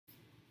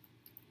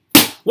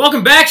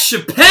Welcome back,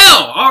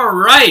 Chappelle!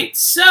 Alright,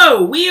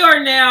 so we are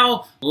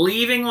now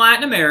leaving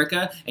Latin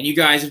America, and you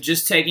guys have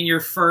just taken your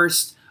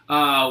first,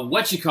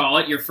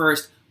 your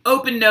first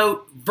Open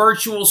Note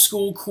virtual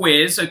school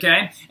quiz,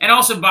 okay? And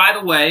also, by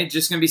the way,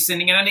 just going to be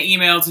sending it on an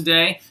email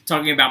today,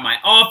 talking about my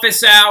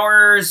office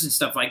hours and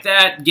stuff like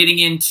that, getting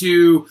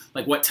into,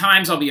 like, what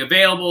times I'll be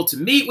available to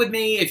meet with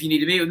me, if you need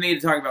to meet with me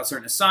to talk about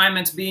certain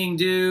assignments being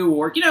due,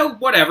 or, you know,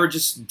 whatever,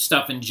 just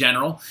stuff in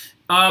general.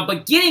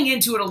 But getting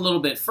into it a little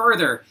bit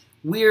further,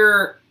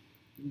 we're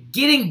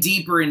getting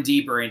deeper and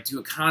deeper into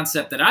a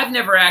concept that I've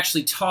never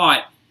actually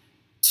taught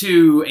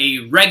to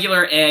a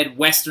regular ed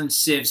Western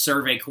Civ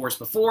survey course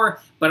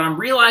before, but I'm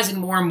realizing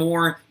more and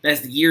more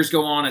as the years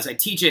go on, as I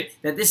teach it,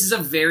 that this is a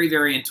very,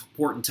 very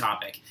important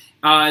topic.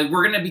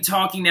 We're going to be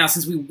talking now,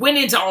 since we went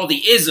into all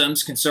the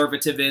isms,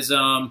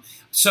 conservatism,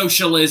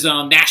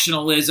 socialism,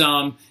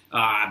 nationalism,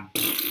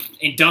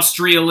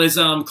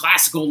 industrialism,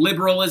 classical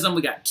liberalism.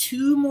 We got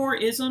two more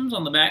isms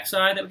on the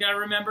backside that we got to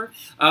remember.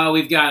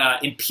 We've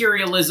got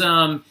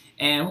imperialism,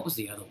 and what was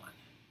the other one?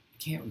 I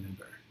can't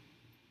remember.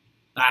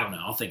 I don't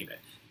know. I'll think of it.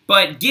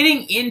 But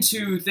getting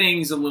into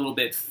things a little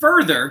bit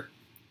further,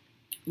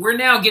 we're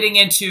now getting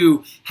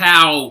into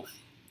how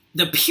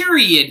the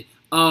period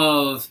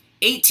of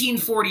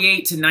 1848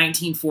 to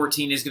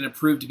 1914 is going to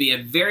prove to be a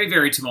very,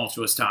 very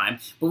tumultuous time.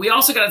 But we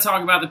also got to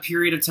talk about the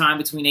period of time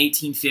between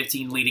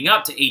 1815 leading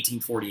up to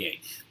 1848.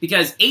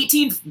 Because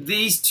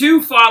these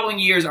two following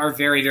years are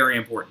very, very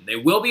important. They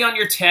will be on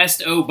your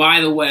test. Oh,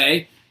 by the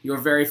way, your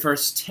very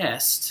first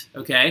test,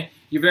 okay?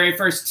 Your very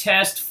first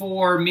test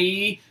for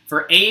me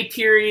for A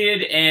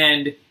period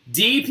and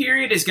D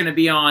period is going to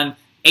be on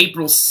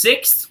April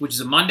 6th, which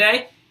is a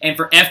Monday. And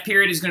for F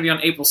period is going to be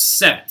on April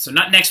 7th. So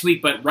not next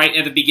week, but right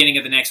at the beginning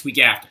of the next week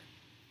after.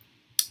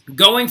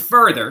 Going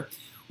further,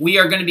 we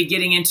are going to be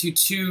getting into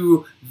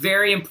two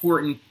very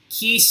important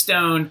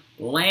keystone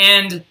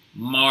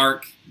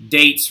landmark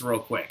dates real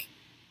quick.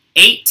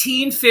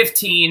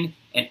 1815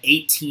 and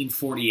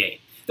 1848.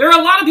 There are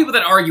a lot of people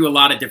that argue a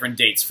lot of different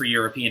dates for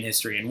European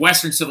history and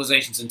Western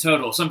civilizations in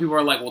total. Some people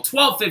are like, well,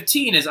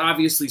 1215 is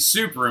obviously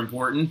super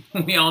important.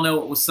 We all know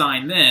what was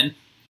signed then.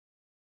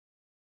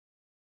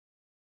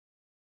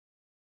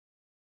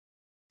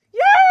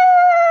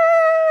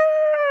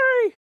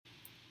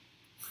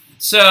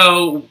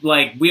 So,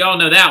 like, we all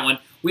know that one.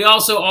 We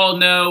also all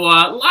know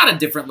a lot of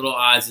different little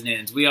odds and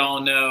ends. We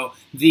all know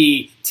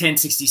the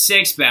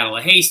 1066 Battle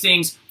of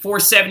Hastings,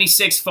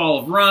 476 Fall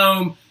of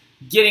Rome,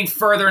 getting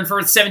further and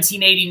further,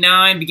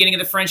 1789, beginning of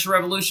the French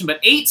Revolution. But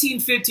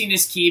 1815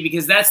 is key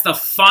because that's the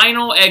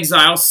final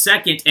exile,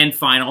 second and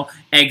final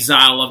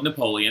exile of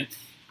Napoleon.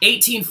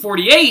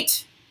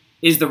 1848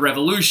 is the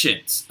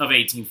revolutions of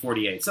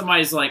 1848.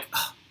 Somebody's like,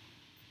 oh,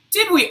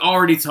 didn't we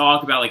already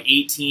talk about like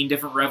 18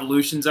 different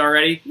revolutions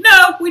already?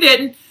 No, we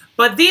didn't.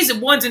 But these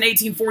ones in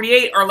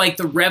 1848 are like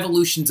the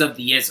revolutions of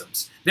the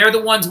isms. They're the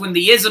ones when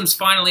the isms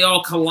finally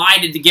all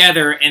collided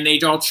together and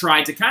they all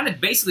tried to kind of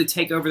basically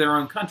take over their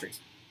own countries.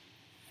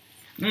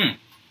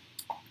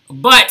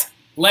 But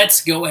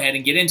let's go ahead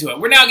and get into it.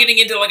 We're now getting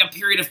into like a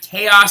period of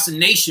chaos and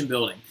nation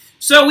building.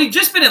 So we've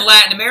just been in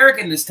Latin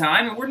America in this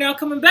time, and we're now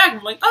coming back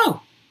and we're like,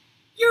 oh,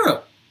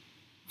 Europe,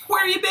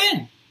 where you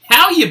been?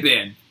 How you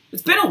been?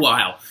 It's been a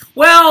while.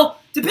 Well,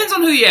 depends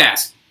on who you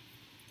ask.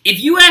 If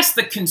you ask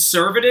the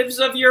conservatives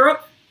of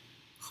Europe,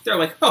 they're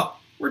like, oh,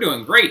 we're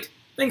doing great.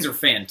 Things are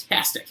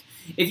fantastic.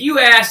 If you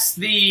ask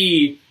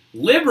the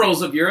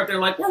liberals of Europe, they're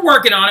like, we're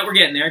working on it, we're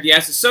getting there. If you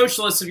ask the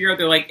socialists of Europe,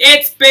 they're like,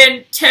 it's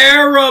been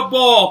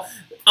terrible.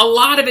 A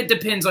lot of it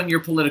depends on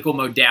your political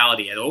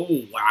modality.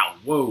 Oh, wow,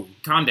 whoa,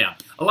 calm down.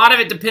 A lot of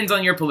it depends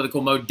on your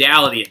political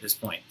modality at this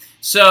point.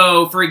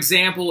 So, for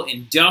example,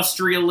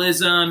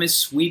 industrialism is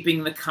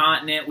sweeping the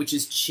continent, which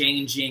is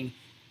changing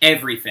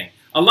everything.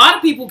 A lot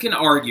of people can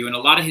argue, and a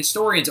lot of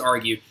historians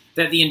argue,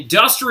 that the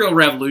Industrial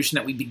Revolution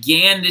that we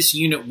began this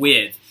unit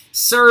with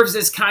serves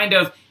as kind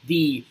of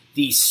the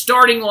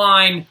starting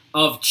line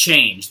of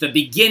change, the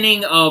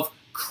beginning of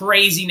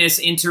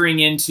craziness entering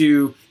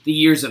into the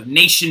years of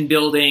nation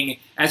building,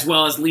 as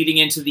well as leading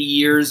into the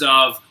years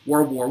of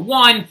World War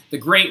I, the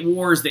Great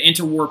Wars, the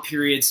interwar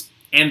periods,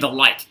 and the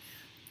like.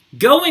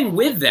 Going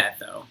with that,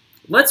 though,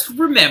 let's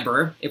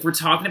remember, if we're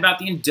talking about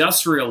the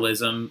Industrial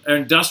Revolution,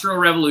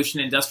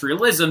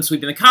 industrialism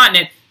sweeping the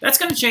continent, that's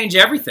going to change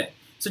everything.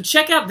 So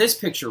check out this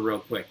picture real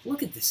quick.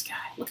 Look at this guy.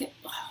 Look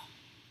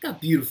how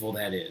beautiful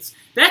that is.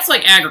 That's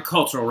like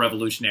agricultural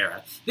revolution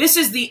era. This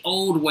is the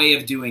old way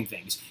of doing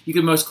things. You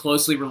can most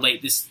closely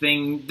relate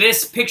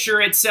this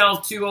picture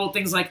itself to old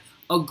things like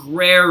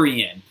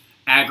agrarian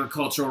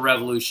agricultural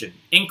revolution,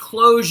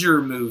 enclosure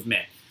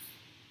movement,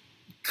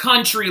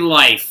 country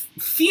life,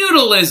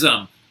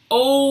 feudalism,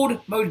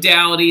 old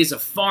modalities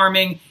of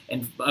farming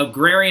and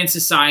agrarian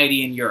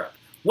society in Europe.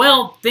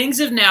 Well, things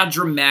have now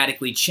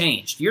dramatically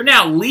changed. You're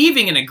now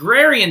leaving an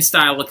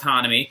agrarian-style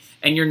economy,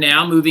 and you're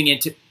now moving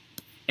into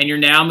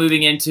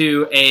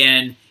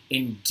an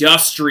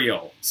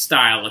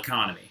industrial-style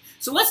economy.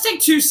 So let's take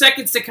 2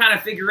 seconds to kind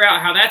of figure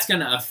out how that's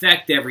going to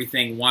affect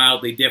everything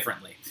wildly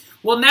differently.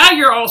 Well, now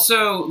you're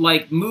also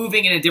like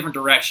moving in a different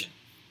direction.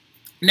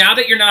 Now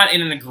that you're not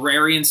in an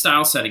agrarian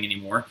style setting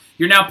anymore,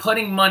 you're now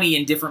putting money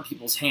in different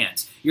people's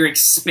hands. You're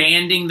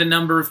expanding the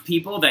number of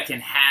people that can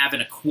have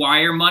and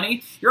acquire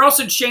money. You're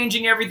also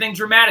changing everything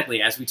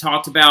dramatically. As we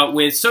talked about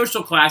with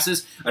social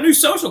classes, a new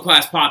social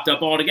class popped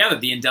up altogether,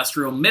 the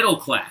industrial middle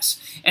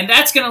class. And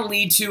that's going to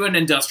lead to an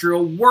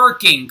industrial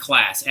working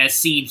class. As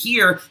seen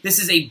here, this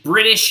is a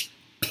British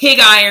pig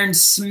iron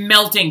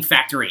smelting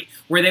factory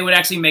where they would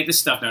actually make this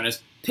stuff known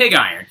as pig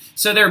iron.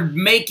 So they're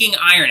making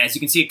iron, as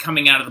you can see it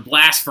coming out of the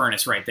blast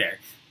furnace right there.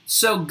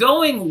 So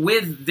going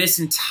with this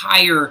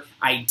entire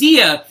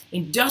idea,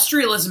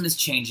 industrialism is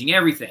changing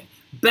everything.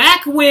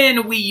 Back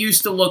when we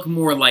used to look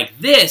more like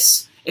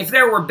this, if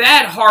there were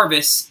bad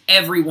harvests,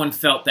 everyone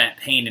felt that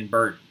pain and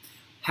burden.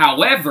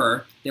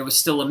 However, there was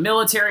still a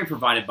military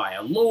provided by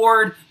a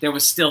lord. There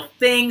was still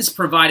things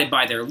provided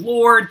by their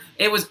lord.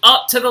 It was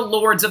up to the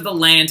lords of the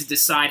land to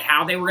decide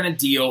how they were going to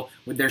deal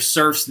with their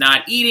serfs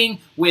not eating,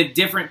 with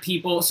different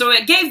people. So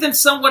it gave them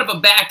somewhat of a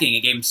backing.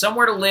 It gave them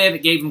somewhere to live.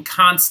 It gave them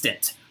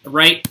constant,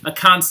 right? A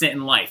constant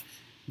in life.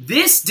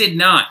 This did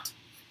not.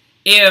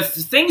 If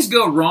things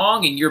go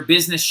wrong and your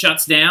business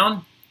shuts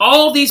down,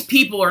 all these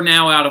people are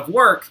now out of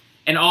work,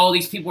 and all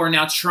these people are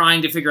now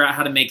trying to figure out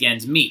how to make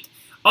ends meet.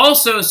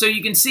 Also, so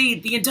you can see,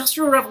 the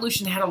Industrial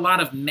Revolution had a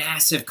lot of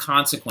massive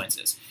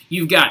consequences.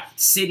 You've got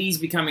cities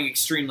becoming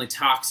extremely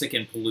toxic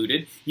and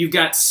polluted. You've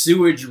got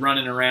sewage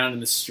running around in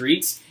the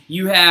streets.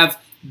 You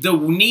have the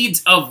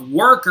needs of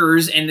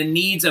workers and the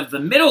needs of the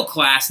middle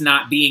class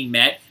not being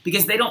met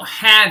because they don't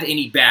have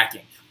any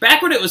backing.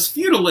 Back when it was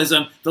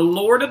feudalism, the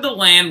lord of the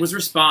land was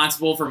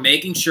responsible for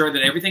making sure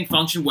that everything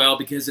functioned well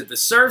because if the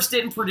serfs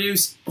didn't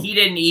produce, he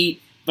didn't eat,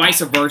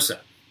 vice versa.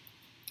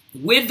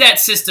 With that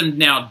system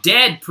now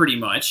dead, pretty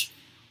much,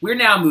 we're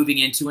now moving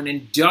into an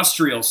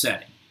industrial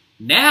setting.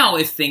 Now,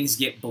 if things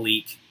get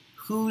bleak,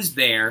 who's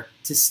there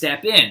to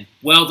step in?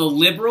 Well, the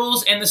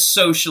liberals and the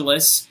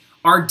socialists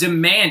are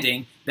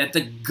demanding that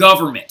the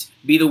government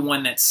be the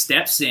one that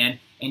steps in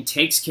and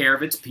takes care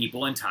of its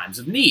people in times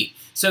of need.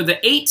 So the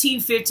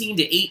 1815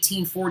 to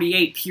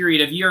 1848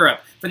 period of Europe,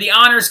 for the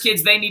honors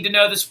kids, they need to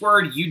know this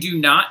word. You do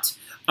not.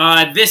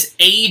 This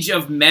age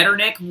of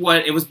Metternich,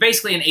 it was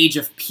basically an age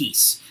of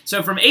peace.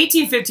 So from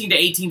 1815 to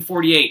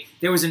 1848,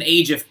 there was an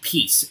age of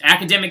peace.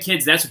 Academic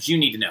kids, that's what you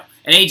need to know.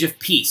 An age of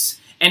peace.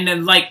 And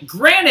then, like,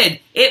 granted,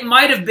 it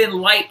might have been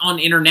light on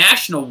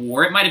international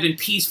war. It might have been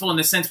peaceful in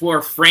the sense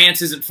where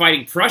France isn't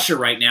fighting Prussia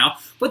right now.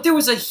 But there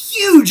was a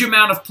huge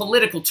amount of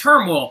political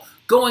turmoil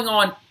going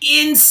on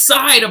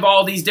inside of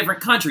all these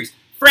different countries.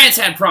 France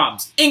had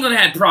problems. England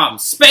had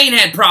problems. Spain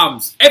had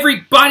problems.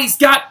 Everybody's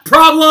got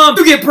problems.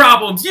 You get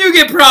problems. You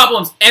get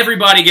problems.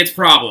 Everybody gets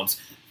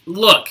problems.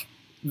 Look.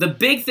 The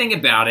big thing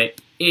about it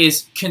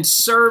is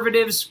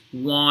conservatives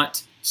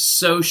want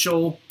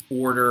social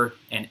order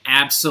and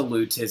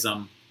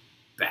absolutism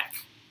back.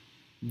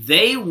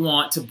 They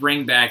want to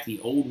bring back the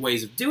old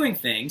ways of doing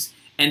things,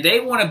 and they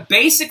want to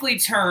basically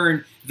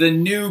turn the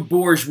new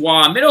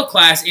bourgeois middle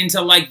class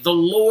into like the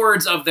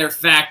lords of their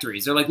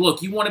factories. They're like,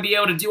 look, you want to be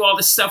able to do all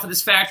this stuff with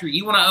this factory.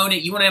 You want to own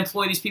it. You want to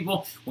employ these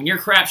people. When your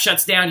crap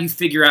shuts down, you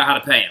figure out how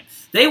to pay them.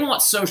 They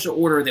want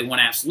social order. They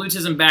want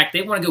absolutism back.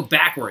 They want to go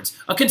backwards.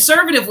 A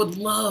conservative would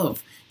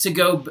love to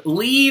go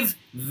leave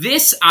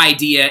this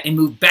idea and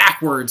move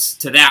backwards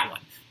to that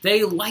one.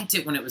 They liked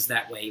it when it was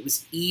that way. It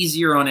was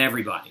easier on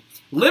everybody.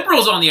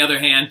 Liberals, on the other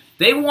hand,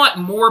 they want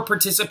more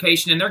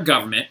participation in their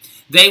government.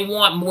 They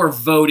want more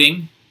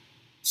voting,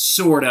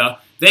 sorta.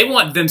 They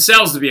want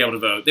themselves to be able to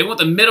vote. They want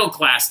the middle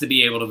class to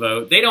be able to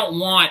vote. They don't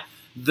want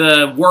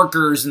the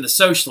workers and the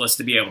socialists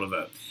to be able to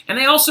vote. And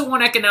they also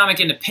want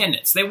economic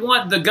independence. They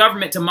want the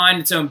government to mind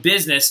its own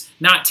business,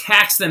 not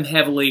tax them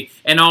heavily,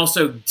 and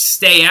also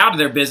stay out of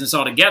their business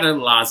altogether,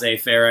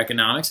 laissez-faire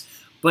economics.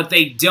 But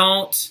they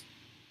don't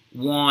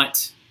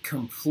want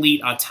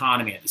complete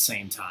autonomy at the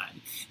same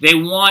time. They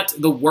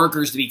want the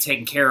workers to be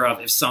taken care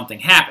of if something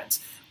happens.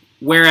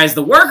 Whereas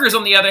the workers,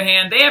 on the other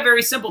hand, they have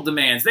very simple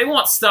demands. They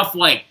want stuff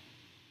like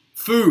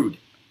food.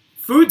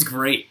 Food's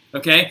great,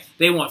 okay?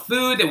 They want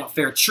food, they want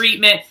fair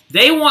treatment,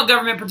 they want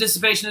government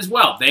participation as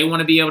well. They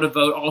want to be able to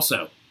vote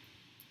also.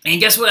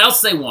 And guess what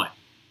else they want?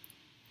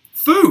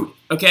 Food,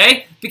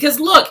 okay? Because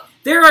look,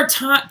 there are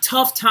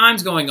tough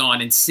times going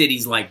on in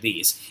cities like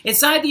these.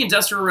 Inside the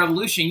Industrial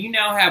Revolution, you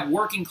now have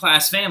working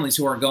class families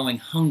who are going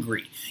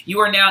hungry. You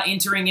are now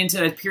entering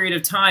into a period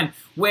of time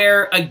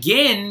where,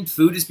 again,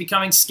 food is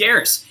becoming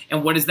scarce.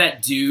 And what does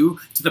that do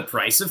to the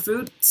price of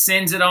food?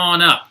 Sends it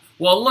on up.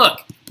 Well,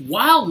 look,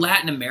 while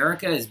Latin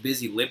America is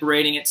busy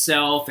liberating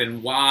itself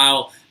and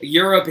while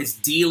Europe is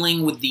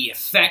dealing with the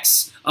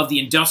effects of the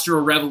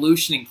Industrial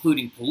Revolution,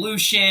 including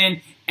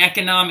pollution,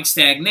 economic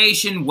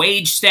stagnation,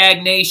 wage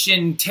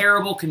stagnation,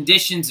 terrible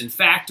conditions in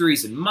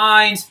factories and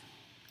mines,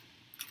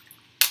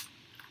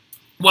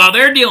 while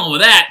they're dealing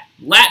with that,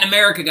 Latin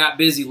America got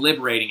busy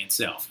liberating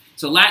itself.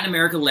 So Latin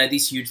America led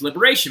these huge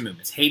liberation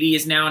movements. Haiti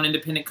is now an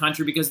independent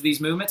country because of these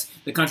movements.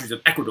 The countries of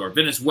Ecuador,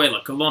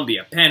 Venezuela,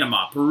 Colombia,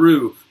 Panama,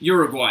 Peru,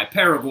 Uruguay,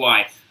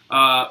 Paraguay,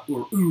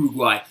 or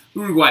Uruguay,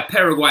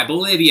 Paraguay,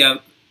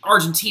 Bolivia,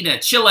 Argentina,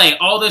 Chile,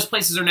 all those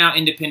places are now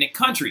independent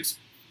countries.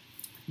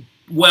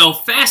 Well,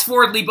 fast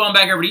forward, leap on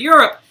back over to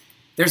Europe,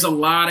 there's a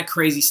lot of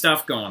crazy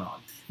stuff going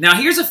on. Now,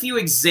 here's a few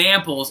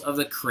examples of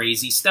the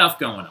crazy stuff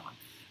going on.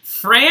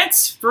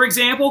 France, for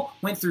example,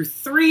 went through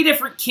 3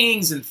 different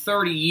kings in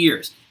 30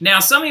 years. Now,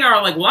 some of you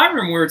are like, well, I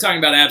remember we were talking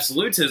about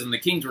absolutism. The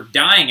kings were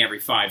dying every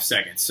 5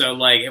 seconds. So,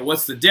 like,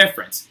 what's the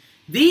difference?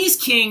 These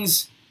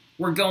kings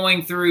were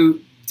going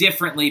through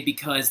differently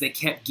because they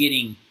kept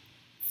getting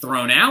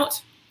thrown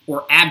out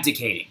or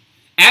abdicating.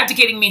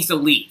 Abdicating means to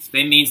leave.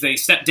 It means they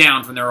step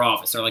down from their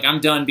office. They're like,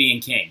 I'm done being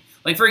king.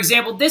 Like, for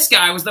example, this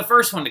guy was the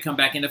first one to come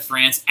back into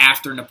France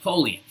after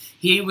Napoleon.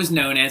 He was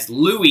known as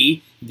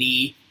Louis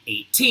the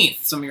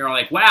 18th. Some of you are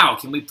like, wow,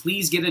 can we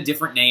please get a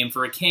different name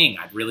for a king?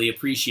 I'd really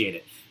appreciate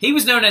it. He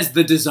was known as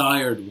the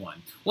Desired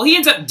One. Well, he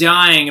ends up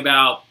dying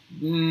about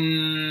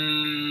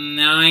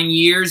 9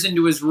 years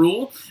into his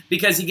rule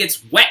because he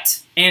gets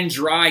wet and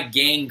dry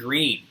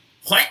gangrene.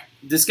 What?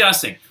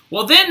 Disgusting.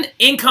 Well, then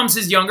in comes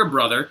his younger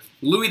brother,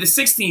 Louis the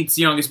 16th's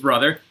youngest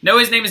brother. No,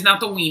 his name is not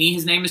the weenie.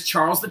 His name is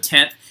Charles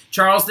X.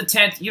 Charles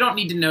X, you don't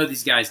need to know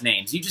these guys'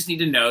 names. You just need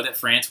to know that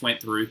France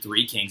went through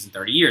 3 kings in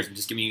 30 years. I'm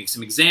just giving you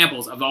some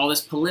examples of all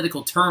this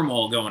political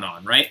turmoil going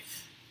on, right?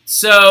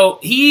 So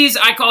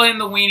I call him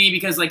the weenie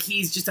because, like,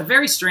 he's just a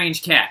very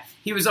strange cat.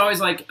 He was always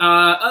like,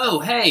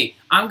 oh, hey,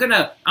 I'm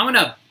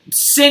gonna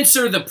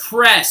censor the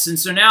press, and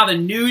so now the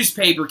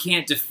newspaper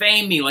can't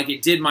defame me like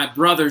it did my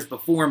brothers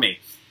before me.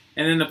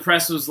 And then the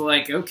press was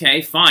like,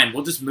 okay, fine,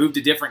 we'll just move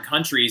to different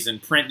countries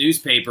and print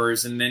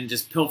newspapers and then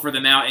just pilfer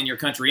them out in your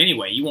country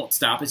anyway. You won't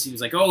stop us. He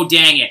was like, oh,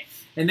 dang it.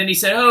 And then he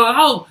said,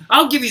 oh,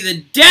 I'll give you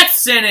the death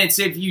sentence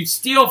if you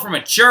steal from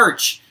a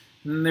church.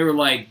 And they were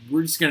like,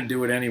 we're just going to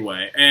do it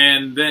anyway.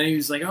 And then he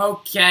was like,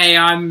 okay,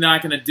 I'm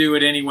not going to do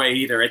it anyway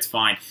either. It's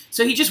fine.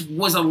 So he just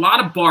was a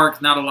lot of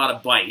bark, not a lot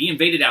of bite. He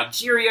invaded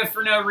Algeria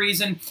for no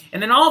reason.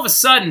 And then all of a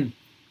sudden,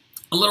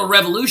 a little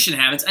revolution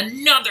happens,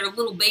 another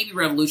little baby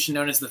revolution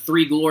known as the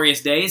 3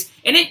 Glorious Days,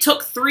 and it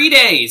took 3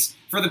 days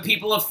for the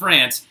people of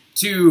France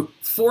to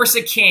force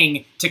a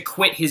king to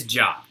quit his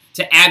job,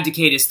 to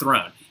abdicate his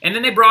throne. And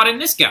then they brought in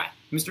this guy,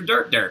 Mr.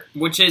 Dirt,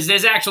 which is,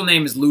 his actual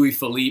name is Louis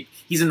Philippe.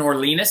 He's an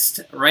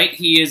Orleanist, right?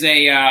 He is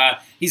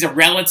he's a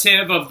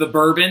relative of the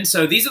Bourbon.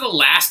 So these are the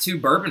last 2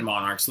 Bourbon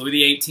monarchs, Louis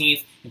the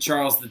 18th and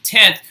Charles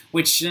X,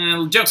 which,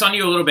 joke's on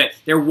you a little bit.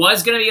 There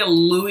was going to be a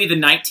Louis the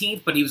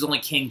 19th, but he was only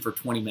king for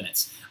 20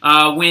 minutes.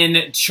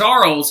 When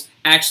Charles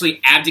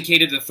actually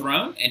abdicated the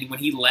throne, and when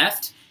he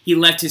left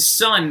his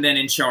son then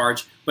in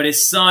charge, but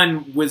his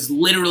son was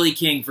literally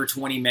king for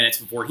 20 minutes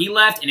before he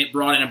left, and it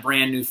brought in a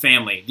brand new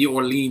family, the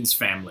Orleans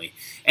family.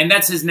 And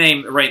that's his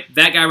name, right?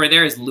 That guy right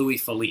there is Louis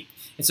Philippe.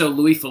 And so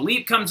Louis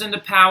Philippe comes into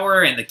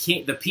power, and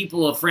the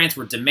people of France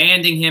were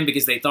demanding him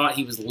because they thought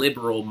he was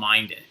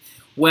liberal-minded.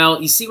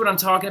 Well, you see what I'm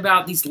talking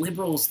about? These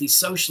liberals, these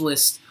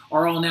socialists,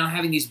 are all now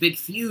having these big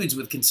feuds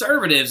with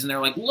conservatives, and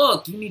they're like,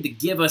 look, you need to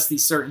give us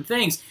these certain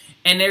things.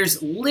 And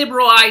there's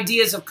liberal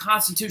ideas of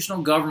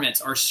constitutional governments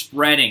are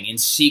spreading in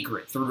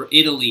secret through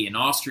Italy and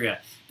Austria.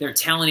 They're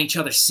telling each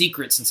other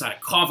secrets inside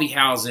of coffee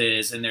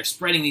houses, and they're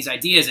spreading these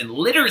ideas, and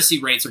literacy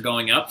rates are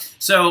going up.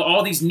 So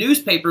all these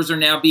newspapers are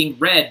now being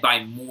read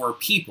by more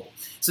people.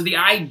 So the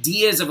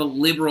ideas of a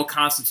liberal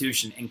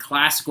constitution and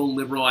classical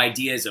liberal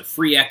ideas of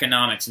free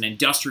economics and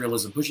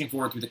industrialism pushing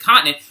forward through the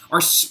continent are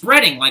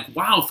spreading like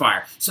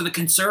wildfire. So the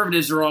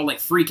conservatives are all like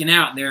freaking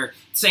out, and they're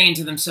saying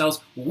to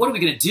themselves, well, what are we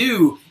going to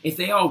do if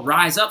they all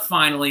rise up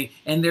finally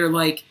and they're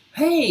like,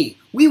 hey,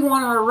 we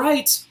want our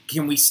rights.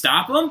 Can we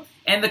stop them?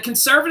 And the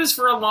conservatives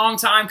for a long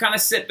time kind of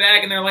sit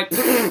back and they're like,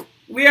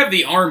 we have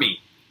the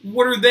army.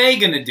 What are they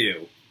going to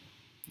do?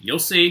 You'll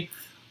see.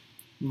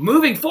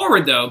 Moving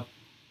forward, though,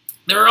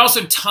 there are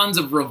also tons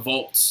of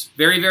revolts,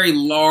 very, very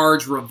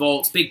large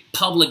revolts, big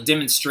public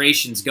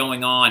demonstrations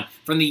going on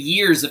from the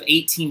years of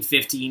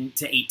 1815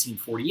 to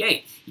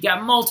 1848. You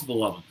got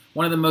multiple of them.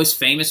 One of the most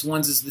famous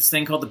ones is this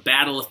thing called the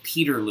Battle of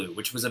Peterloo,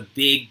 which was a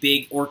big,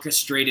 big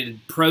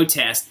orchestrated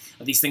protest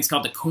of these things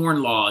called the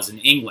Corn Laws in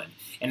England.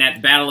 And at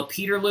the Battle of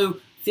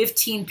Peterloo,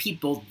 15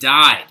 people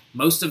died,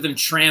 most of them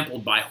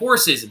trampled by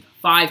horses, and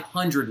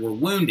 500 were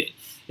wounded.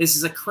 This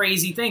is a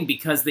crazy thing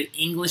because the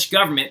English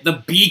government,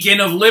 the beacon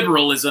of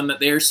liberalism that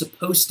they're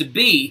supposed to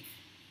be,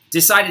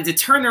 decided to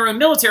turn their own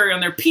military on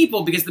their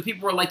people because the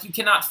people were like, you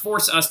cannot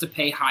force us to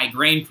pay high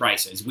grain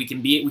prices. We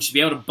should be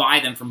able to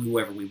buy them from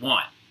whoever we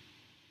want.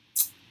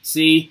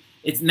 See?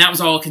 And that was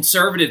all a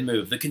conservative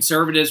move. The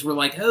conservatives were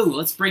like, oh,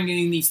 let's bring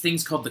in these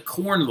things called the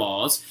Corn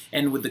Laws.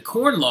 And with the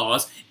Corn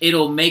Laws,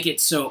 it'll make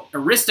it so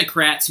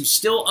aristocrats who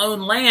still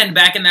own land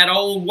back in that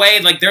old way,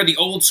 like they're the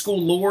old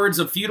school lords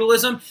of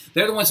feudalism,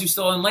 they're the ones who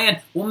still own land,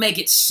 will make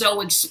it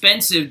so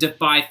expensive to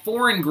buy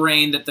foreign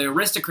grain that the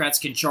aristocrats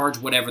can charge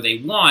whatever they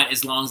want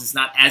as long as it's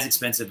not as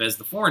expensive as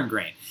the foreign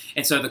grain.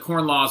 And so the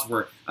Corn Laws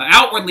were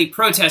outwardly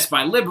protested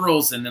by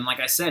liberals, and then, like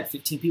I said,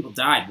 15 people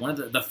died. One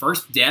of the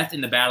first death in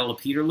the Battle of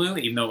Peterloo,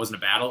 even though it wasn't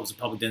a battle, it was a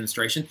public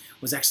demonstration,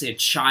 was actually a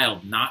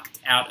child knocked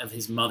out of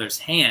his mother's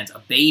hands, a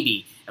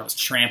baby, that was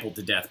trampled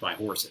to death by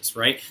horses,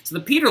 right? So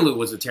the Peterloo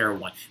was a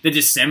terrible one. The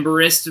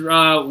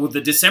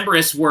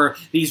Decembrists were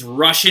these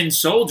Russian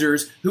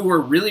soldiers who were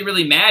really,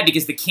 really mad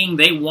because the king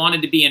they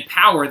wanted to be in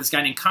power, this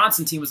guy named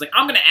Constantine, was like,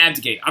 I'm going to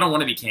abdicate. I don't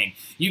want to be king.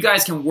 You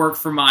guys can work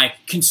for my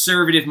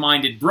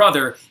conservative-minded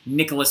brother,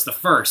 Nicholas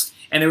I.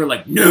 And they were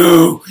like,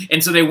 no!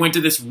 And so they went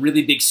to this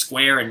really big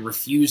square and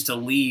refused to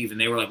leave.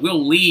 And they were like,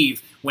 we'll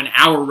leave when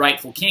our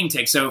rightful king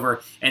takes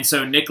over. And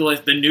so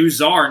the new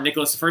Tsar,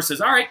 Nicholas I,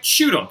 says, all right,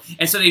 shoot him.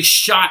 And so they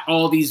shot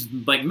all these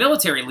like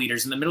military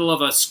leaders in the middle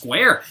of a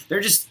square. They're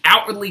just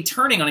outwardly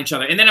turning on each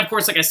other. And then, of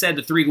course, like I said,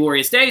 the Three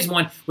Glorious Days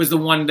one was the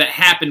one that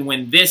happened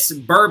when this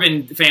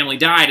Bourbon family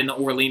died and the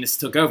Orleanists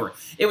took over.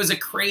 It was a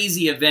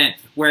crazy event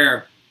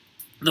where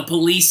the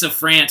police of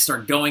France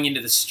start going into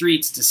the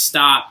streets to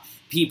stop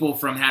people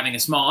from having a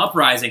small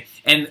uprising.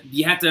 And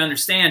you have to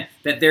understand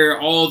that there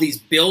are all these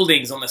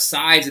buildings on the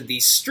sides of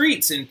these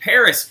streets in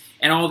Paris,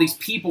 and all these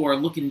people are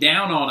looking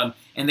down on them,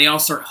 and they all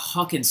start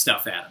hucking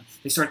stuff at them.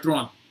 They start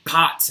throwing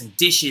pots and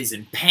dishes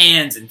and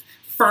pans and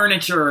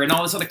furniture and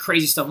all this other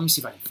crazy stuff. Let me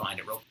see if I can find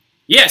it real quick.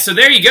 Yeah, so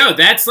there you go.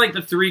 That's like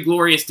the Three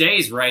Glorious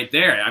Days right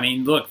there. I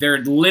mean, look,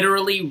 they're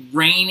literally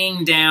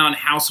raining down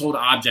household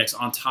objects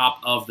on top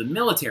of the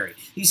military.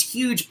 These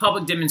huge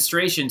public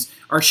demonstrations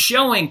are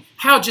showing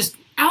how just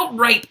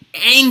outright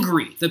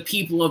angry the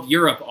people of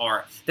Europe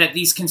are that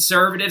these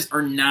conservatives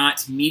are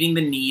not meeting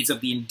the needs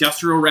of the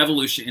Industrial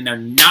Revolution, and they're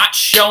not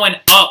showing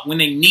up when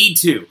they need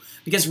to.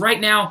 Because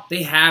right now,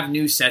 they have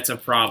new sets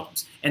of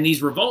problems. And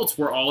these revolts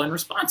were all in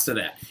response to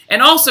that.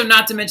 And also,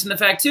 not to mention the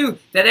fact, too,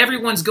 that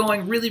everyone's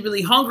going really,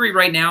 really hungry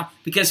right now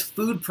because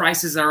food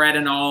prices are at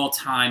an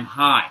all-time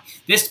high.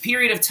 This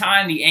period of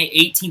time, the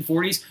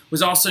 1840s,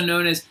 was also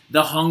known as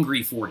the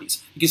Hungry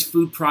 40s because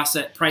food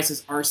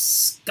prices are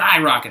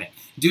skyrocketing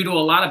due to a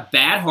lot of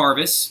bad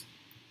harvests,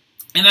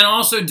 and then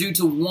also due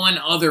to one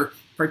other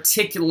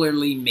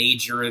particularly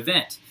major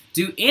event.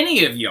 Do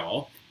any of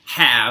y'all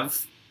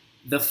have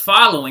the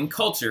following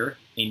culture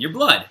in your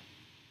blood?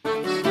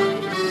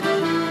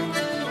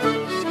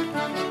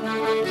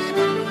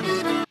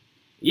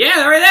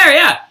 Yeah, right there,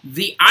 yeah.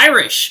 The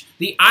Irish.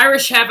 The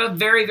Irish have a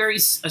very, very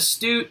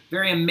astute,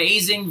 very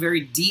amazing, very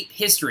deep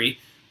history,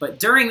 but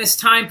during this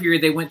time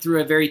period, they went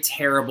through a very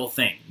terrible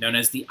thing known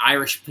as the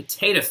Irish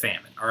Potato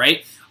Famine, all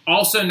right?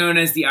 Also known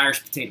as the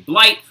Irish Potato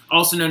Blight,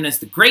 also known as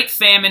the Great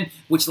Famine,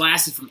 which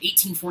lasted from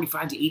 1845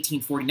 to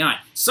 1849.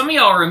 Some of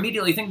y'all are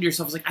immediately thinking to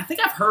yourselves, like, I think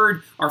I've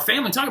heard our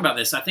family talk about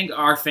this. I think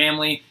our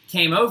family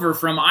came over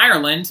from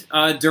Ireland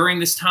during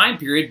this time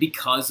period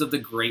because of the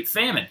Great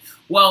Famine.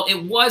 Well,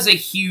 it was a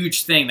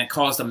huge thing that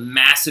caused a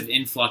massive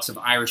influx of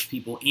Irish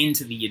people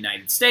into the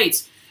United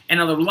States, and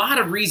a lot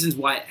of reasons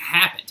why it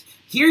happened.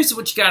 Here's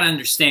what you got to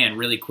understand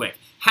really quick.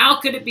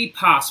 How could it be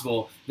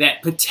possible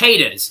that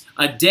potatoes,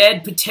 a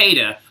dead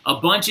potato, a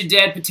bunch of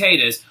dead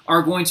potatoes,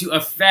 are going to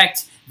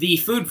affect the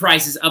food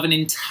prices of an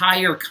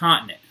entire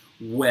continent?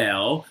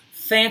 Well,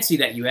 fancy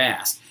that you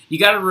asked. You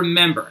got to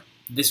remember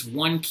this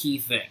one key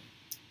thing.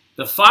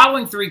 The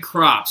following three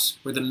crops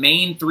were the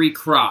main three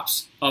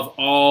crops of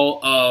all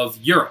of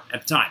Europe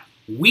at the time.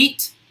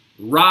 Wheat,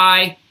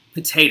 rye,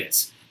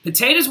 potatoes.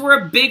 Potatoes were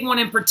a big one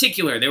in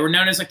particular. They were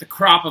known as like the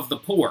crop of the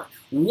poor.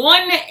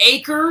 1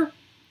 acre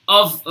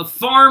of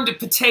farmed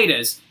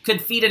potatoes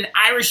could feed an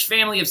Irish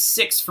family of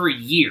 6 for a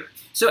year.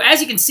 So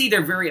as you can see,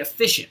 they're very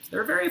efficient.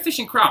 They're a very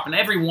efficient crop, and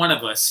every one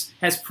of us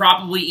has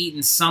probably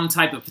eaten some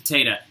type of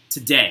potato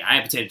today. I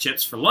had potato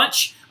chips for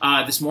lunch.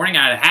 This morning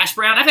I had a hash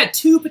brown. I've had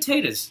 2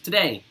 potatoes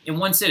today in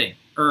one sitting.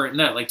 Or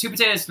no, like 2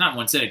 potatoes, not in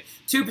one sitting.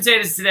 2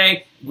 potatoes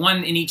today,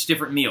 1 in each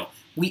different meal.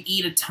 We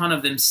eat a ton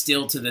of them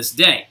still to this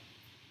day.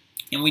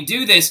 And we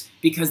do this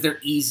because they're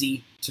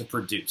easy to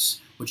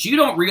produce. What you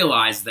don't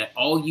realize is that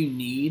all you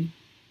need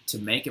to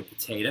make a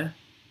potato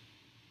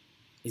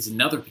is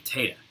another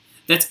potato.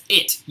 That's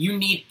it. You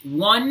need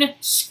 1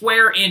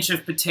 square inch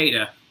of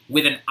potato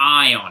with an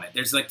eye on it.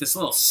 There's like this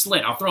little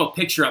slit. I'll throw a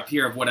picture up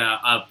here of what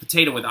a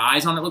potato with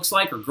eyes on it looks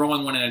like, or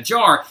growing one in a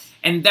jar,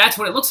 and that's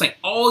what it looks like.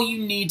 All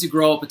you need to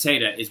grow a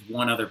potato is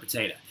 1 other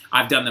potato.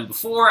 I've done them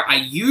before. I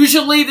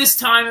usually, this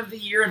time of the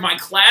year in my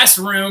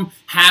classroom,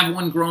 have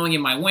one growing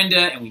in my window,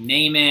 and we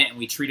name it, and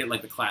we treat it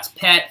like the class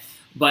pet.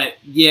 But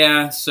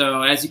yeah,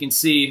 so as you can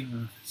see,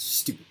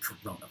 stupid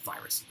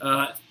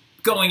coronavirus.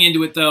 Going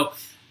into it though,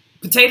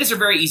 potatoes are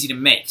very easy to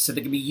make, so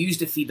they can be used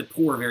to feed the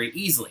poor very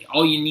easily.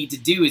 All you need to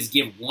do is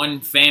give one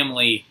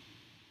family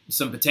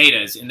some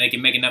potatoes, and they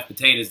can make enough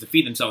potatoes to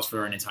feed themselves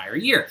for an entire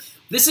year.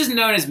 This is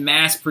known as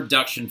mass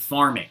production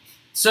farming.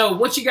 So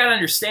what you got to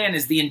understand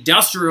is the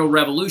Industrial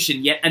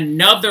Revolution, yet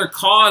another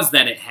cause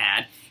that it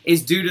had,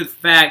 is due to the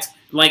fact,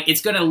 like,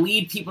 it's going to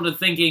lead people to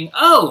thinking,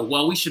 oh,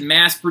 well, we should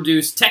mass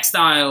produce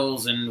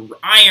textiles and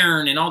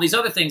iron and all these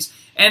other things.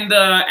 And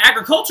the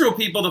agricultural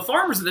people, the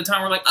farmers at the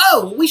time, were like,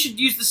 oh, well, we should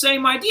use the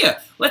same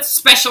idea. Let's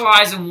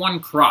specialize in one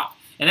crop.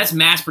 And that's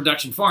mass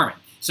production farming.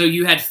 So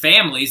you had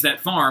families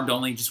that farmed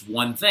only just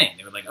one thing.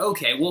 They were like,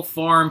 okay, we'll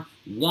farm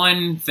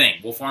one thing.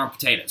 We'll farm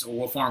potatoes, or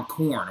we'll farm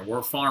corn, or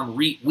we'll farm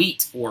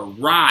wheat or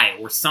rye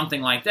or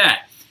something like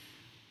that.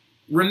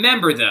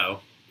 Remember,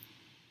 though,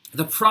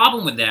 The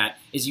problem with that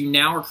is you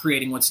now are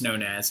creating what's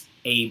known as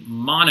a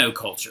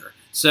monoculture.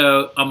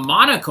 So a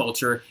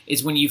monoculture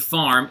is when you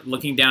farm,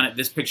 looking down at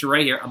this picture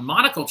right here, a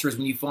monoculture is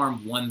when you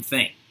farm one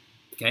thing,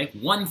 okay?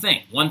 One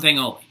thing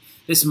only.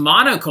 This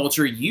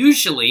monoculture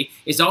usually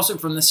is also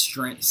from the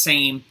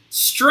same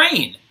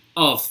strain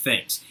of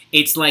things.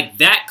 It's like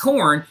that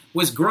corn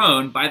was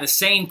grown by the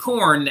same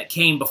corn that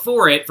came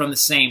before it from the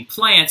same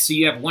plant, so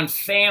you have one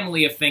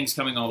family of things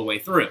coming all the way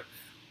through.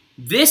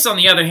 This, on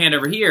the other hand,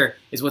 over here,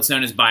 is what's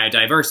known as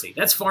biodiversity.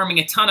 That's farming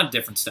a ton of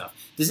different stuff.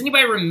 Does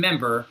anybody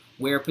remember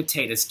where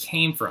potatoes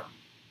came from?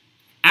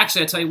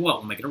 Actually, I'll tell you what,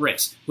 we'll make it a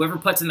race. Whoever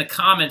puts in the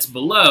comments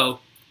below,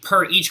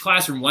 per each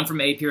classroom, one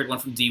from A period, one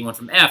from D, one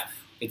from F,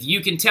 if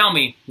you can tell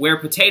me where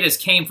potatoes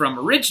came from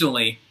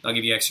originally, I'll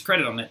give you extra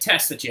credit on that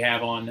test that you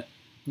have on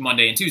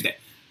Monday and Tuesday.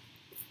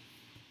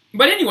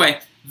 But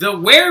anyway,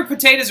 where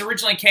potatoes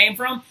originally came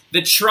from,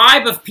 the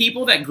tribe of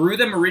people that grew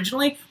them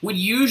originally would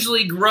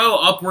usually grow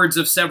upwards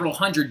of several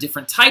hundred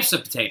different types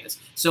of potatoes.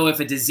 So if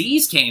a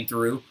disease came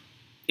through,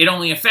 it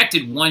only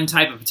affected one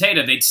type of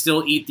potato. They'd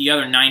still eat the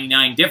other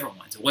 99 different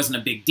ones. It wasn't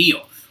a big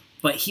deal.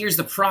 But here's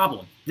the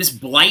problem. This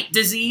blight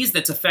disease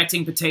that's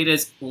affecting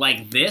potatoes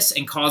like this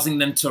and causing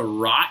them to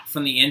rot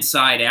from the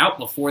inside out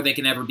before they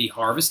can ever be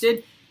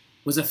harvested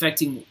was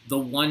affecting the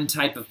one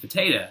type of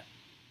potato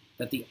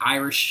that the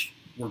Irish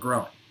were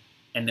growing.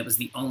 And that was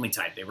the only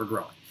type they were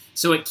growing.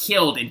 So it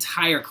killed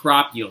entire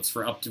crop yields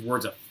for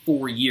upwards of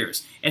 4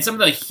 years. And some of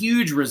the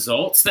huge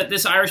results that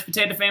this Irish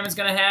potato famine is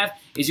going to have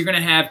is you're going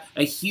to have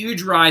a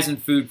huge rise in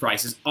food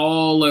prices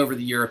all over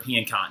the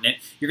European continent.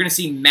 You're going to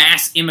see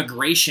mass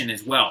immigration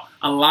as well.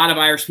 A lot of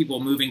Irish people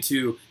moving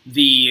to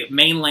the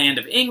mainland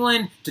of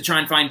England to try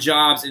and find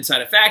jobs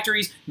inside of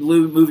factories,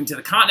 moving to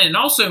the continent, and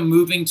also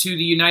moving to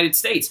the United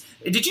States.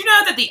 Did you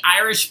know that the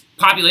Irish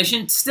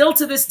population, still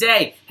to this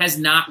day, has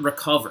not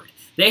recovered?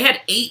 They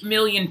had 8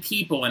 million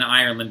people in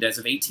Ireland as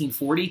of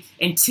 1840,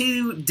 and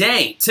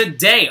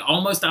today,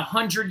 almost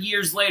 100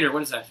 years later,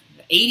 what is that,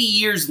 80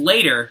 years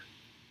later,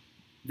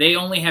 they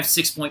only have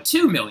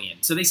 6.2 million.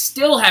 So they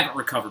still haven't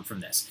recovered from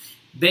this.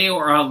 There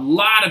are a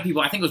lot of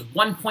people, I think it was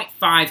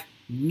 1.5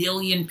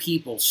 million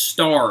people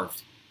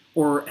starved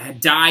or had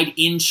died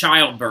in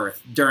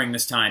childbirth during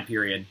this time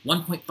period.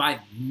 1.5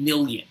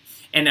 million.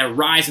 And a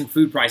rise in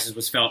food prices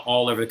was felt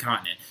all over the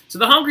continent. So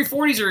the Hungry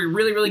 40s are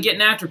really, really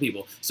getting after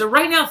people. So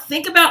right now,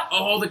 think about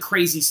all the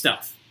crazy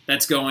stuff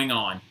that's going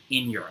on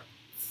in Europe.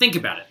 Think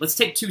about it. Let's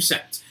take 2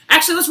 seconds.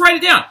 Actually, let's write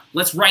it down.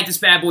 Let's write this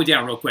bad boy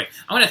down real quick.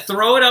 I'm going to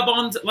throw it up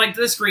on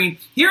the screen.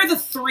 Here are the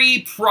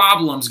 3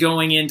 problems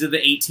going into the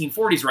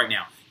 1840s right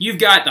now. You've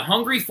got the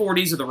Hungry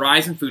 40s, or the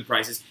rise in food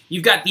prices.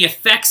 You've got the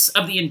effects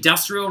of the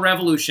Industrial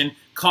Revolution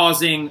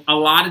causing a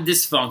lot of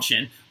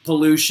dysfunction,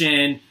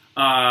 pollution,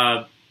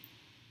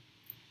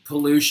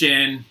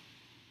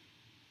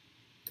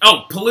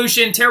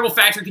 terrible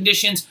factory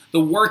conditions. The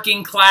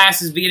working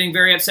class is getting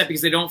very upset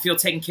because they don't feel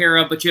taken care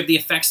of, but you have the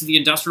effects of the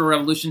Industrial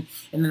Revolution.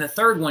 And then the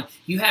third one,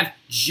 you have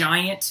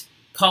giant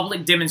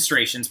public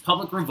demonstrations,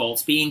 public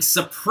revolts being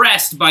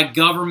suppressed by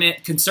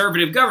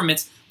conservative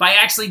governments by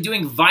actually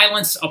doing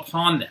violence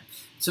upon them.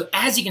 So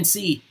as you can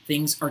see,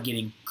 things are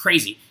getting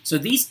crazy. So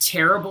these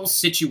terrible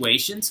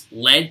situations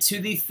led to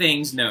the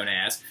things known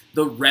as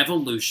the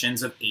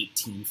revolutions of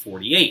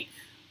 1848.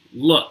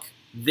 Look,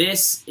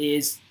 this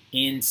is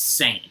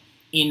insane.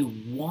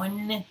 In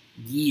 1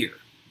 year,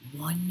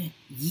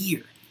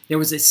 there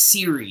was a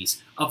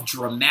series of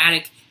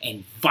dramatic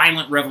and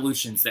violent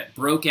revolutions that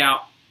broke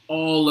out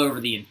all over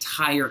the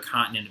entire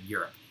continent of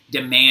Europe,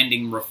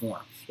 demanding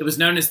reform. It was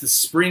known as the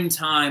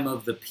springtime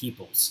of the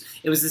peoples.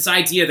 It was this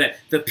idea that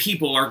the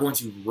people are going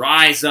to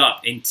rise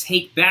up and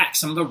take back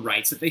some of the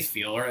rights that they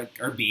feel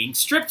are being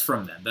stripped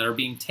from them, that are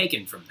being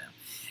taken from them.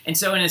 And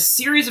so in a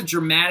series of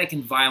dramatic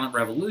and violent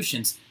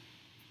revolutions,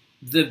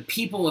 the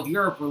people of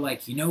Europe were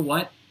like, you know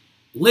what?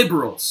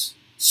 Liberals,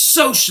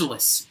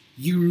 socialists,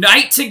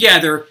 unite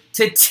together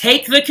to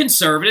take the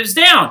conservatives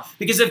down.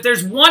 Because if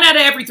there's 1 out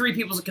of every 3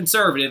 people is a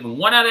conservative, and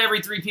 1 out of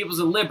every 3 people is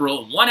a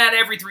liberal, and 1 out of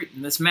every 3,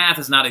 and this math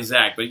is not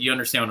exact, but you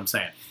understand what I'm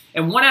saying,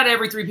 and 1 out of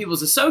every 3 people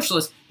is a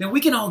socialist, then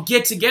we can all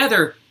get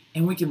together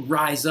and we can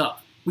rise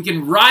up. We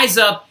can rise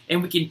up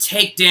and we can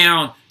take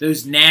down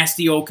those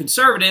nasty old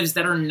conservatives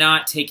that are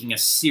not taking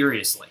us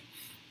seriously.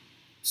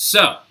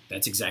 So,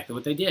 that's exactly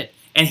what they did.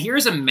 And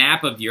here's a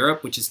map of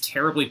Europe, which is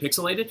terribly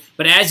pixelated.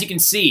 But as you can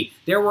see,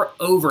 there were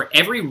over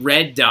every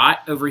red dot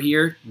over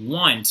here,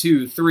 1,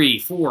 2, 3,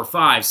 4,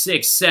 5,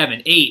 6,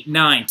 7, 8,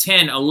 9,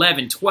 10,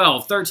 11,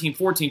 12, 13,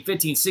 14,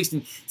 15,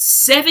 16,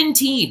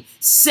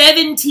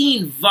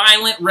 17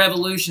 violent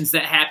revolutions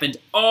that happened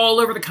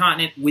all over the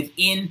continent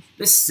within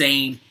the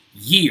same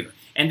year.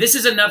 And this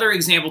is another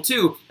example,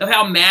 too, of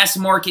how mass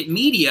market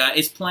media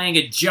is playing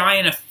a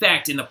giant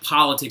effect in the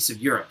politics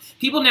of Europe.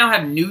 People now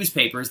have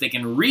newspapers. They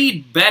can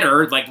read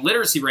better, like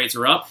literacy rates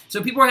are up,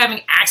 so people are having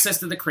access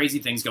to the crazy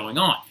things going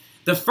on.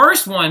 The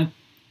first one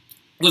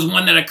was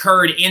one that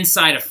occurred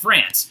inside of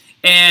France,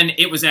 and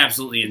it was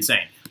absolutely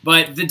insane.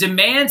 But the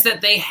demands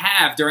that they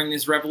have during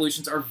these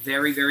revolutions are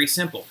very, very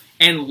simple.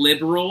 And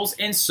liberals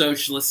and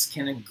socialists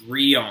can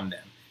agree on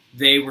them.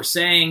 They were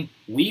saying,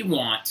 we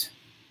want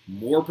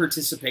more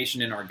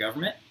participation in our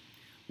government,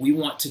 we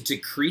want to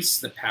decrease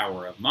the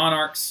power of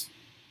monarchs,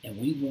 and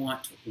we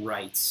want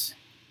rights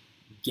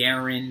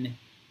guaranteed.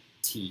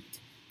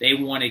 They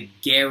wanted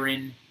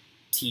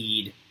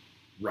guaranteed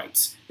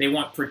rights. They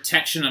want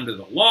protection under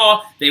the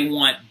law. They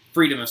want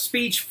freedom of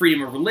speech,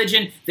 freedom of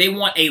religion. They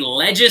want a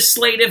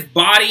legislative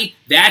body.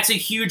 That's a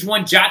huge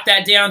one. Jot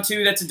that down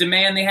too. That's a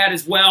demand they had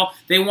as well.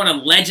 They want a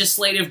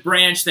legislative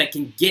branch that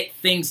can get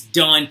things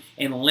done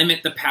and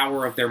limit the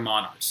power of their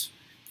monarchs.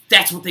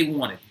 That's what they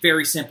wanted.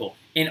 Very simple.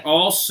 And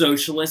all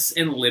socialists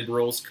and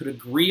liberals could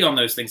agree on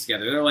those things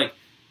together. They're like,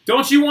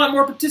 don't you want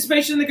more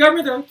participation in the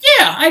government? They're like,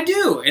 yeah, I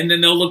do. And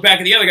then they'll look back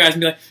at the other guys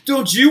and be like,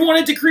 don't you want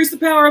to decrease the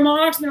power of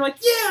monarchs? And they're like,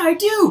 yeah, I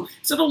do.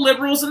 So the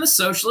liberals and the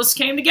socialists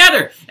came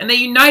together, and they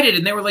united,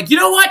 and they were like, you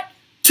know what?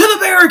 To the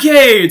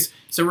barricades!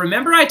 So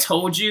remember I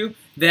told you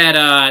that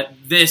oh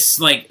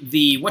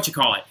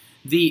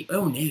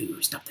no,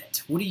 stop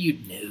that. What do you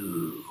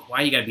know?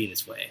 Why you gotta be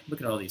this way? Look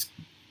at all these.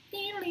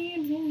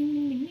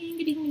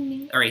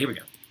 All right, here we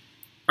go.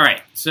 All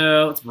right,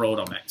 so let's roll it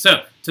on back.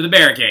 So, to the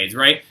barricades,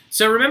 right?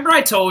 So remember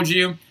I told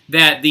you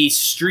that the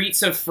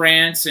streets of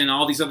France and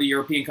all these other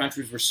European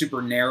countries were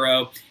super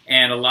narrow,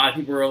 and a lot of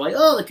people were like,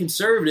 oh, the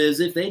conservatives,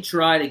 if they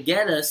try to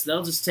get us,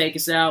 they'll just take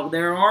us out with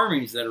their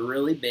armies that are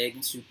really big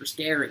and super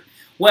scary.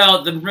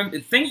 Well, the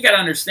thing you got to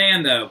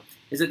understand, though,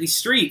 is that these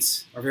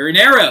streets are very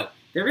narrow.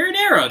 They're very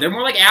narrow. They're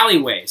more like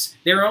alleyways.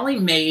 They're only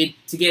made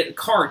to get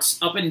carts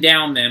up and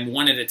down them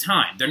one at a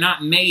time. They're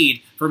not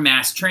made for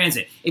mass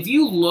transit. If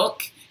you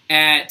look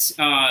at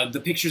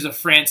the pictures of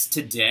France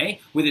today,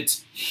 with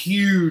its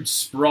huge,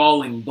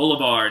 sprawling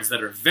boulevards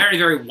that are very,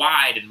 very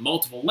wide and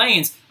multiple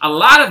lanes, a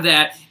lot of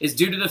that is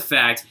due to the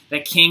fact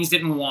that kings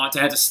didn't want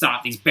to have to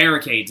stop these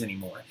barricades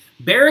anymore.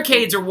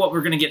 Barricades are what were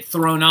going to get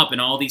thrown up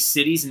in all these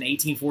cities in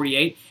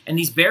 1848, and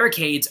these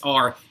barricades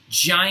are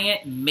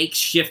giant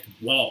makeshift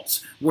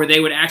walls where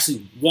they would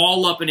actually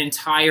wall up an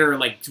entire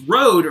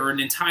road or an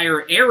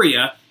entire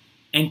area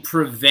and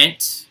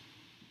prevent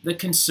the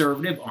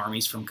conservative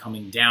armies from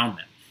coming down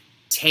them.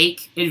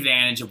 Take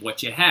advantage of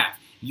what you have.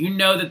 You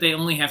know that they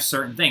only have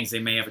certain things. They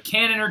may have a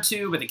cannon or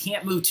two, but they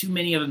can't move too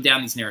many of them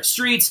down these narrow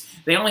streets.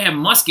 They only have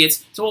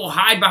muskets, so we'll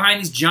hide behind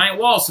these giant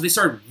walls. So they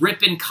started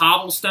ripping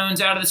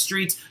cobblestones out of the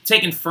streets,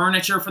 taking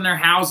furniture from their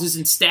houses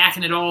and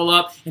stacking it all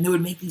up, and they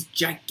would make these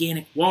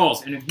gigantic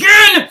walls. And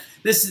again,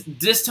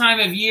 this time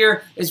of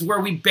year is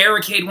where we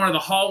barricade one of the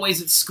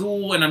hallways at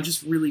school, and I'm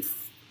just really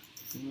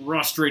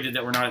frustrated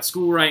that we're not at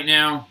school right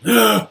now.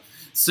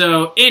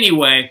 So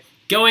anyway,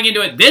 going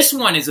into it, this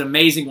one is an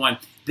amazing one.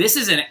 This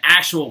is an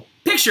actual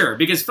picture,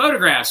 because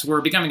photographs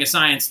were becoming a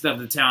science of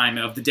the time,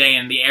 of the day,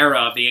 and the era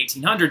of the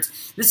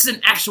 1800s. This is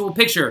an actual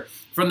picture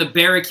from the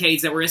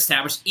barricades that were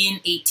established in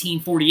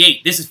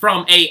 1848. This is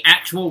from an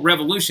actual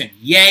revolution.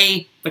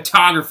 Yay,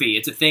 photography.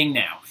 It's a thing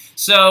now.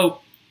 So,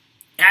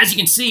 as you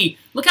can see,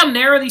 look how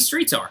narrow these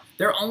streets are.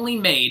 They're only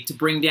made to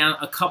bring down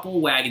a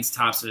couple wagons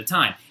tops at a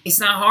time.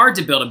 It's not hard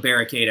to build a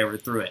barricade over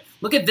through it.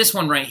 Look at this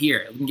one right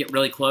here. We can get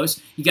really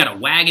close. You got a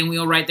wagon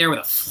wheel right there with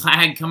a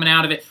flag coming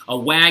out of it, a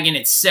wagon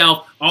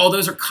itself. All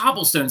those are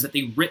cobblestones that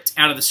they ripped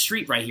out of the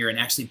street right here and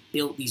actually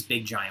built these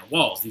big giant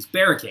walls, these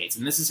barricades.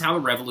 And this is how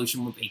the revolution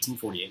of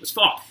 1848 was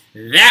fought.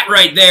 That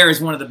right there is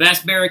one of the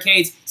best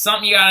barricades.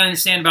 Something you got to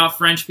understand about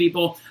French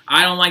people.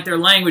 I don't like their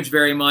language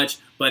very much,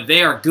 but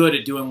they are good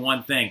at doing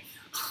one thing.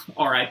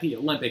 R.I.P.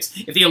 Olympics.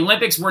 If the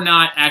Olympics were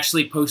not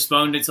actually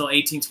postponed until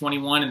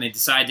 1821 and they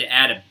decided to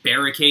add a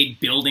barricade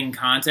building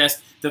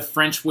contest, the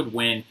French would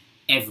win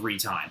every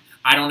time.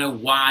 I don't know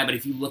why, but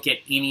if you look at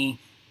any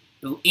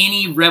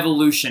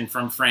revolution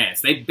from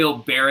France, they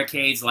build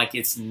barricades like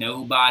it's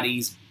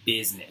nobody's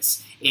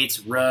business. It's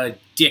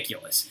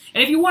ridiculous.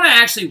 And if you want to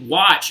actually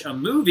watch a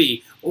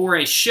movie or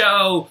a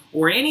show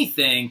or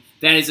anything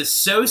that is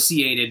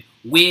associated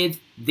with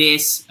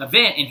this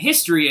event in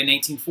history in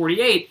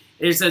 1848,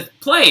 there's a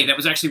play that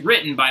was actually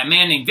written by a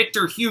man named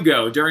Victor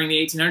Hugo during the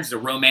 1800s, a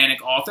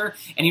Romantic author,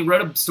 and he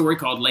wrote a story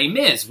called Les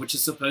Mis, which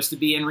is supposed to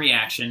be in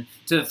reaction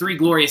to the Three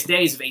Glorious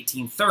Days of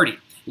 1830,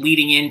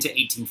 leading into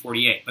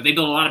 1848. But they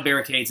built a lot of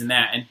barricades in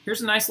that, and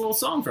here's a nice little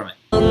song from it.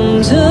 I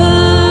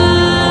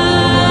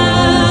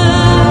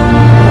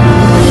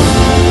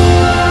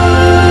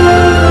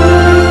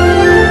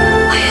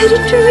had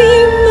a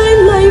dream my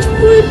life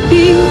would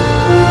be.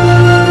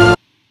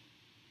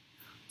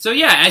 So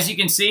yeah, as you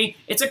can see,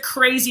 it's a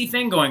crazy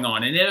thing going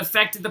on, and it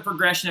affected the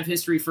progression of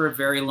history for a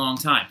very long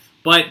time.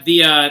 But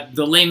the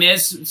Les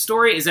Mis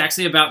story is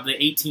actually about the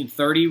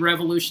 1830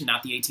 revolution,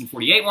 not the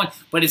 1848 one,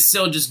 but it's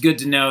still just good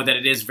to know that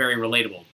it is very relatable.